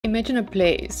Imagine a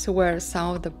place where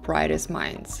some of the brightest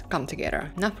minds come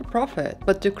together, not for profit,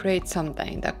 but to create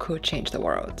something that could change the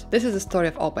world. This is the story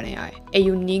of OpenAI, a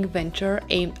unique venture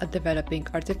aimed at developing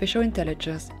artificial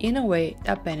intelligence in a way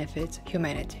that benefits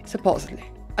humanity, supposedly.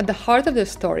 At the heart of the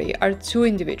story are two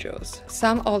individuals,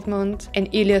 Sam Altman and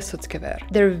Ilya Sutskever.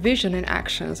 Their vision and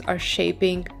actions are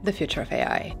shaping the future of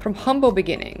AI. From humble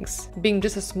beginnings, being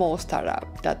just a small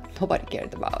startup that nobody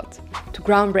cared about, to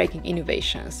groundbreaking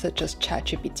innovations such as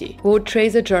ChatGPT, we'll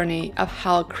trace the journey of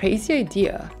how a crazy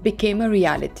idea became a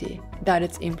reality that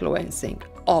is influencing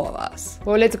all of us.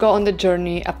 Well, let's go on the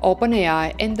journey of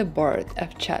OpenAI and the birth of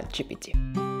ChatGPT.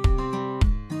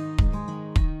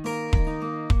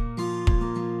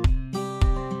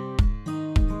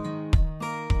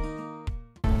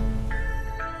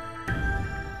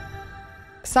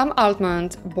 Sam Altman,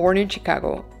 born in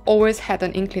Chicago, always had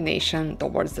an inclination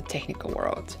towards the technical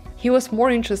world. He was more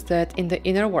interested in the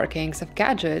inner workings of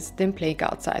gadgets than playing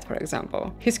outside, for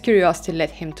example. His curiosity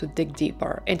led him to dig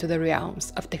deeper into the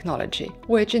realms of technology,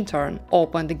 which in turn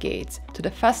opened the gates to the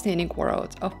fascinating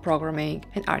world of programming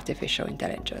and artificial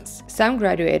intelligence. Sam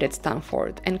graduated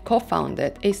Stanford and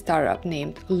co-founded a startup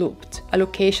named Looped, a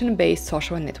location-based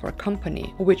social network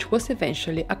company, which was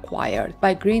eventually acquired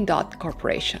by Green Dot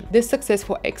Corporation. This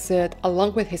successful exit,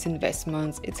 along with his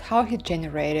investments, is how he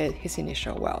generated his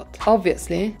initial wealth.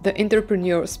 Obviously, the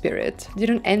entrepreneurial spirit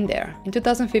didn't end there. In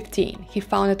 2015, he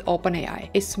founded OpenAI,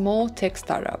 a small tech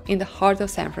startup in the heart of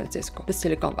San Francisco, the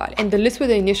Silicon Valley. And the list with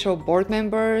the initial board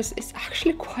members is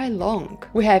actually quite long.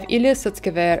 We have Ilya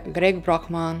Sutskever, Greg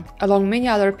Brockman, along many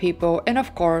other people, and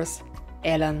of course,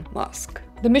 Elon Musk.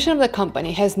 The mission of the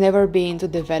company has never been to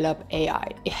develop AI,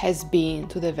 it has been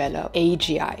to develop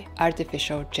AGI,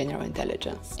 Artificial General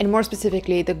Intelligence. And more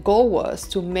specifically, the goal was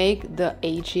to make the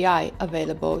AGI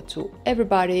available to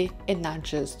everybody and not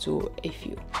just to a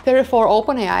few. Therefore,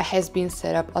 OpenAI has been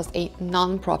set up as a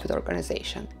non-profit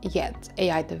organization, yet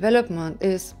AI development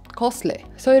is costly.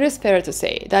 So it is fair to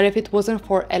say that if it wasn't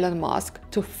for Elon Musk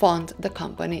to fund the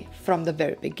company from the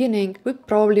very beginning, we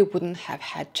probably wouldn't have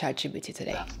had ChatGPT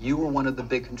today. You were one of the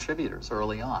big contributors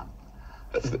early on.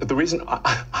 The reason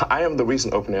I am the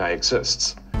reason OpenAI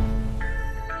exists.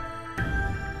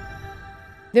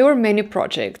 There were many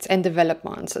projects and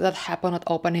developments that happened at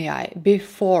OpenAI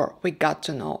before we got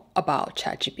to know about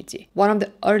ChatGPT. One of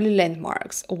the early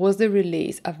landmarks was the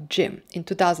release of GYM in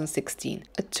 2016,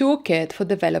 a toolkit for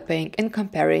developing and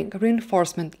comparing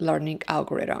reinforcement learning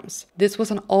algorithms. This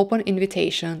was an open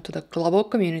invitation to the global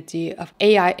community of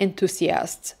AI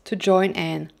enthusiasts to join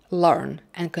in, learn,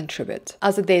 and contribute.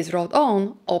 As the days rolled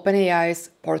on, OpenAI's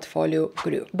portfolio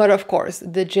grew. But of course,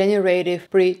 the generative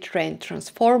pre-trained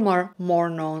transformer, more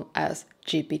known as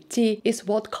GPT, is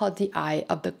what caught the eye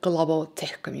of the global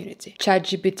tech community.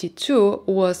 ChatGPT 2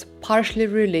 was partially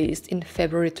released in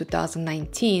February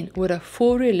 2019 with a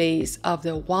full release of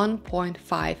the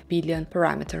 1.5 billion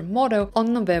parameter model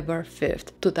on November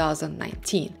 5th,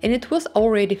 2019. And it was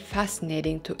already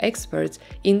fascinating to experts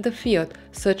in the field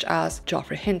such as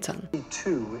Geoffrey Hinton.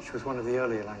 2, which was one of the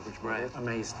earlier language models,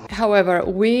 amazed me. However,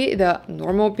 we, the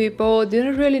normal people,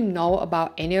 didn't really know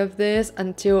about any of this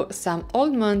until Sam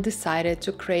Altman decided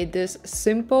to create this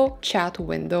simple chat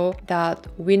window that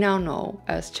we now know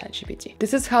as ChatGPT.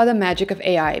 This is how the magic of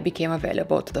AI became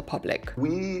available to the public.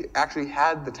 We actually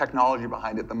had the technology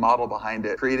behind it, the model behind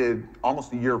it, created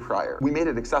almost a year prior. We made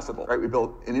it accessible, right? We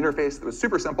built an interface that was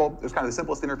super simple. It was kind of the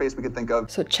simplest interface we could think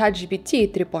of. So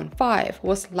ChatGPT 3.5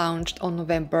 was launched on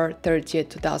November 30th,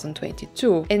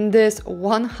 2022, and this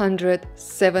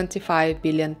 175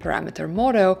 billion parameter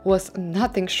model was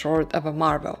nothing short of a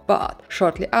marvel. But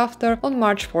shortly after, on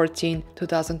March 14,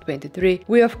 2023,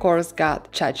 we of course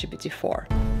got ChatGPT 4.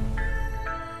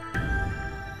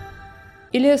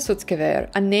 Ilya Sutskever,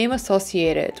 a name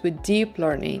associated with deep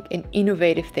learning and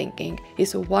innovative thinking,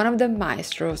 is one of the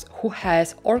maestros who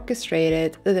has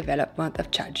orchestrated the development of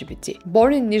ChatGPT.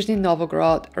 Born in Nizhny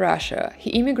Novgorod, Russia, he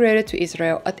immigrated to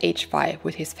Israel at age 5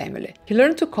 with his family. He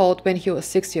learned to code when he was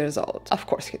 6 years old. Of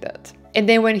course he did. And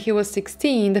then when he was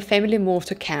 16, the family moved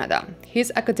to Canada.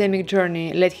 His academic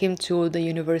journey led him to the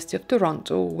University of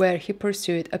Toronto, where he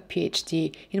pursued a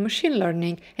PhD in machine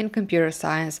learning and computer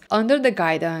science under the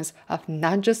guidance of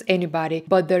not just anybody,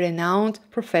 but the renowned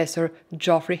professor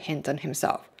Geoffrey Hinton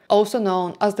himself. also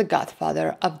known as the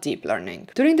godfather of deep learning.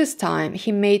 During this time,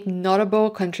 he made notable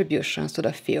contributions to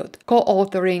the field,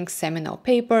 co-authoring seminal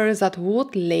papers that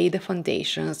would lay the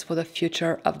foundations for the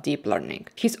future of deep learning.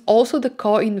 He's also the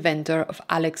co-inventor of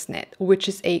AlexNet, which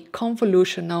is a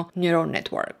convolutional neural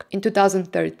network. In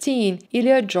 2013,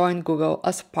 Ilya joined Google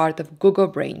as part of Google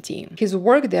Brain team. His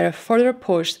work there further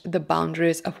pushed the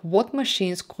boundaries of what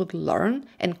machines could learn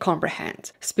and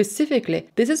comprehend. Specifically,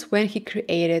 this is when he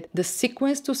created the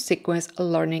sequence-to-sequence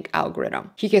learning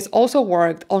algorithm. He has also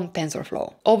worked on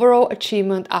TensorFlow. Overall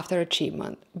achievement after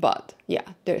achievement, but yeah,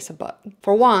 there's a but.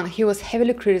 For one, he was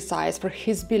heavily criticized for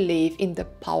his belief in the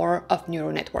power of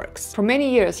neural networks. For many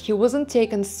years, he wasn't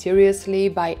taken seriously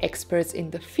by experts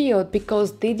in the field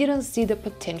because they didn't see the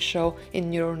potential in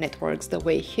neural networks the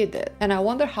way he did. And I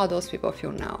wonder how those people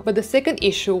feel now. But the second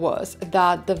issue was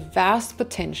that the vast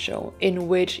potential in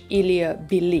which Ilya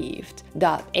believed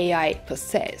that AI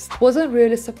possessed wasn't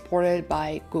really supported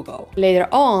by Google. Later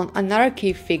on, another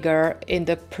key figure in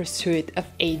the pursuit of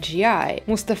AGI,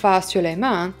 Mustafa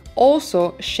Suleyman,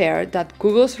 also shared that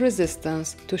Google's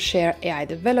resistance to share AI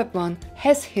development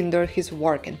has hindered his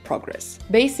work and progress.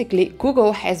 Basically,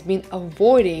 Google has been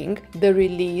avoiding the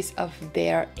release of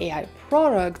their AI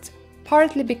products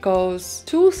partly because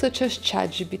tools such as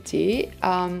ChatGPT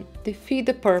defeat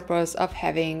the purpose of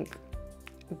having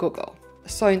Google.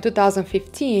 So in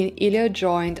 2015, Ilya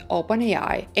joined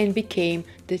OpenAI and became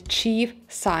the chief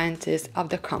scientist of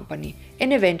the company,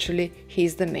 and eventually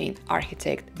he's the main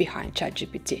architect behind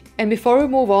ChatGPT. And before we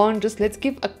move on, just let's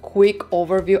give a quick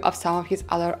overview of some of his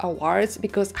other awards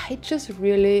because I just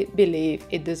really believe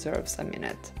it deserves a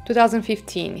minute.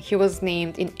 2015, he was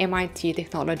named in MIT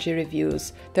Technology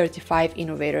Review's 35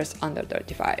 Innovators Under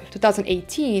 35.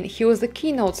 2018, he was the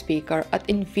keynote speaker at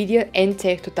NVIDIA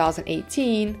NTech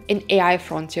 2018 in AI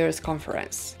Frontiers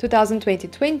conference.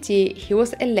 2020, he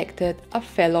was elected a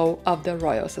Fellow of the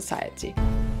Royal Society.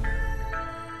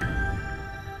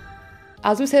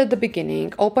 As we said at the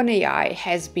beginning, OpenAI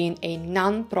has been a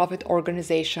non-profit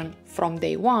organization from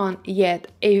day one, yet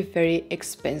a very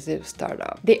expensive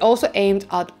startup. They also aimed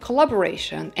at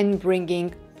collaboration and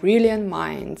bringing brilliant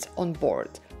minds on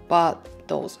board, but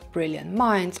those brilliant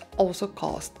minds also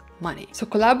cost money. So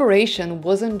collaboration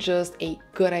wasn't just a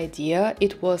good idea,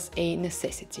 it was a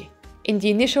necessity. In the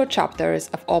initial chapters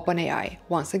of OpenAI,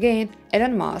 once again,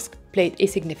 Elon Musk played a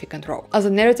significant role. As the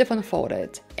narrative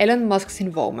unfolded, Elon Musk's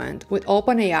involvement with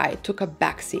OpenAI took a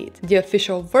backseat. The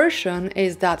official version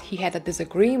is that he had a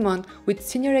disagreement with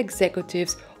senior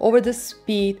executives over the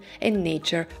speed and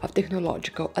nature of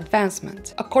technological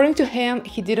advancement. According to him,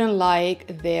 he didn't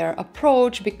like their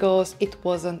approach because it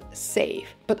wasn't safe.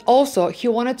 But also, he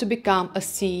wanted to become a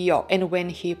CEO, and when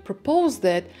he proposed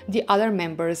it, the other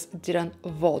members didn't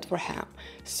vote for him.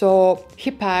 So he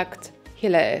packed, he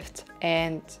left,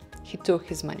 and he took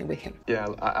his money with him. Yeah,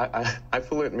 I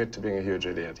fully admit to being a huge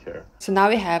idiot here. So now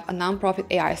we have a non-profit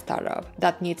AI startup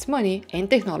that needs money and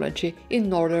technology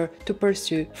in order to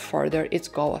pursue further its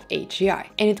goal of AGI.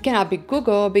 And it cannot be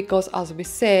Google because, as we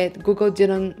said, Google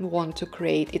didn't want to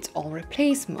create its own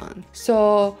replacement.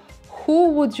 So who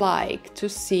would you like to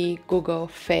see Google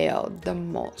fail the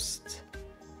most?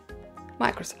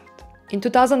 Microsoft. In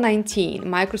 2019,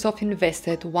 Microsoft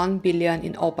invested $1 billion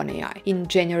in OpenAI. In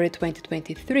January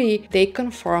 2023, they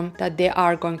confirmed that they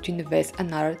are going to invest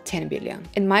another $10 billion.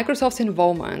 And Microsoft's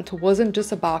involvement wasn't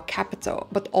just about capital,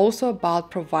 but also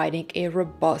about providing a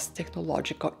robust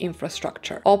technological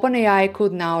infrastructure. OpenAI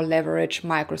could now leverage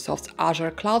Microsoft's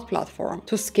Azure cloud platform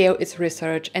to scale its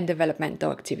research and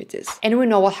developmental activities. And we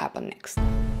know what happened next.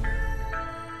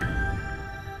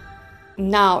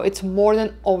 Now it's more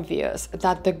than obvious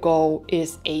that the goal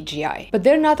is AGI. But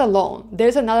they're not alone.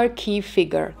 There's another key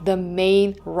figure, the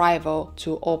main rival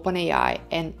to OpenAI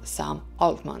and Sam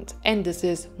Altman, and this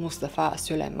is Mustafa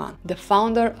Suleyman, the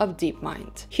founder of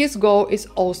DeepMind. His goal is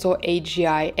also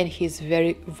AGI and he's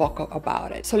very vocal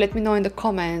about it. So let me know in the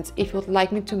comments if you'd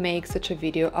like me to make such a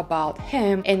video about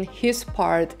him and his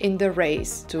part in the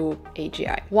race to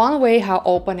AGI. One way how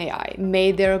OpenAI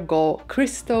made their goal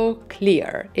crystal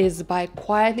clear is by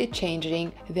quietly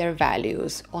changing their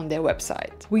values on their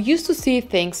website. We used to see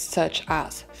things such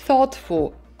as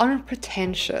thoughtful,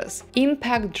 unpretentious,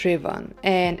 impact-driven,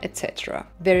 and etc.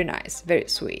 Very nice, very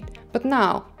sweet. But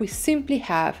now we simply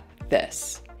have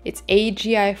this. It's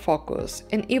AGI focus,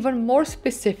 and even more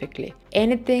specifically,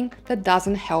 anything that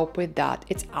doesn't help with that,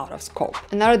 it's out of scope.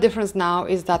 Another difference now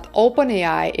is that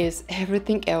OpenAI is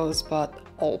everything else but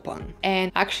open?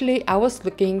 And actually, I was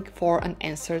looking for an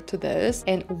answer to this,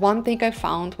 and one thing I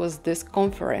found was this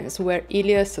conference where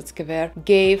Ilya Sutskever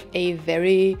gave a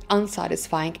very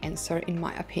unsatisfying answer, in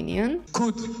my opinion.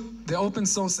 Could the open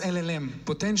source LLM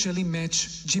potentially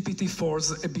match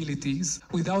GPT-4's abilities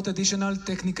without additional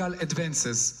technical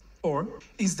advances? Or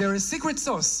is there a secret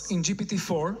sauce in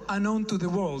GPT-4 unknown to the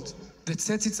world that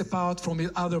sets it apart from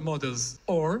other models?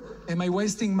 Or am I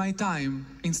wasting my time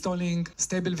installing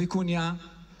stable vicuña,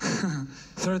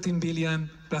 13 billion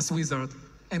plus wizard?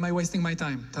 Am I wasting my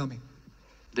time? Tell me.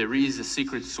 There is a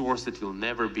secret source that will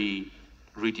never be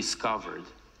rediscovered.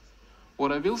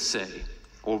 What I will say,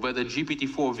 or whether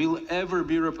GPT-4 will ever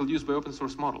be reproduced by open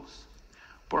source models.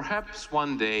 Perhaps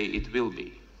one day it will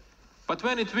be. But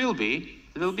when it will be,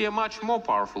 there will be a much more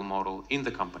powerful model in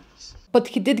the companies. But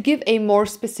he did give a more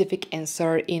specific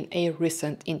answer in a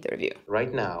recent interview.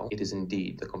 Right now, it is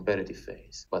indeed the competitive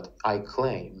phase, but I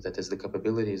claim that as the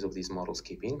capabilities of these models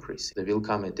keep increasing, there will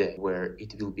come a day where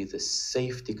it will be the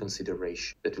safety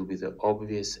consideration that will be the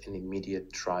obvious and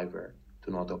immediate driver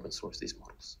to not open source these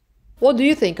models. What do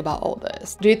you think about all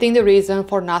this? Do you think the reason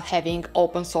for not having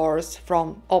open source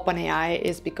from OpenAI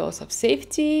is because of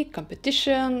safety,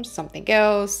 competition, something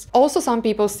else? Also, some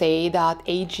people say that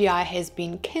AGI has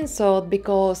been cancelled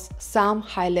because some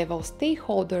high-level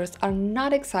stakeholders are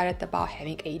not excited about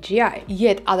having AGI.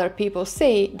 Yet other people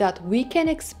say that we can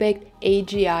expect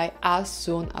AGI as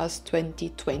soon as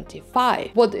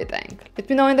 2025. What do you think? Let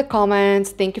me know in the comments.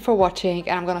 Thank you for watching,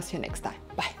 and I'm gonna see you next time.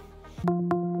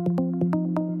 Bye.